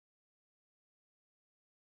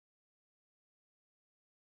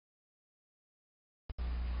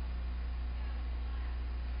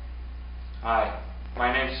Hi,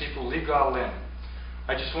 my name is Sifu Liga Lin.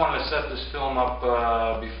 I just wanted to set this film up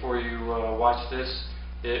before you watch this.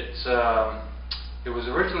 It was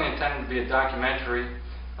originally intended to be a documentary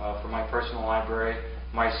for my personal library.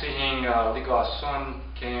 My Sihing Liga Chun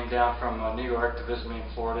came down from New York to visit me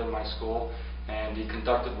in Florida in my school, and he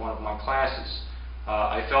conducted one of my classes.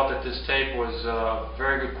 I felt that this tape was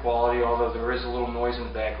very good quality, although there is a little noise in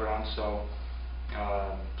the background, so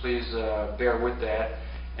please bear with that.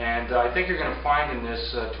 And I think you're going to find in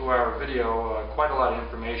this 2-hour video quite a lot of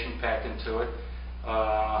information packed into it.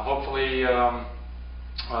 Hopefully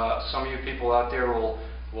some of you people out there will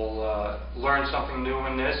learn something new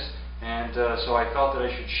in this, and so I felt that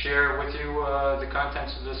I should share with you the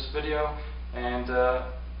contents of this video, and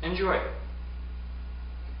enjoy it.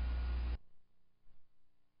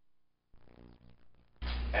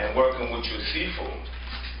 And working with your Sifu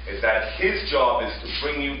is that his job is to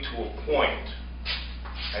bring you to a point.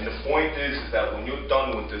 And the point is that when you're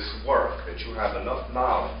done with this work, that you have enough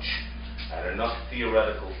knowledge and enough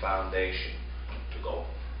theoretical foundation to go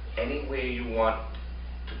anywhere you want,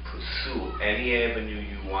 to pursue any avenue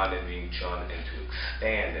you want in Wing Chun, and to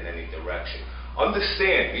expand in any direction.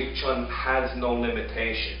 Understand, Wing Chun has no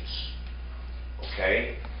limitations.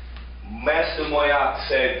 Okay? Master Moyak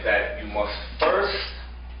said that you must first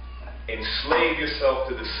enslave yourself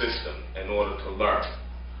to the system in order to learn.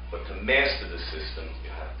 But to master the system, you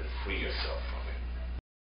have to free yourself from it.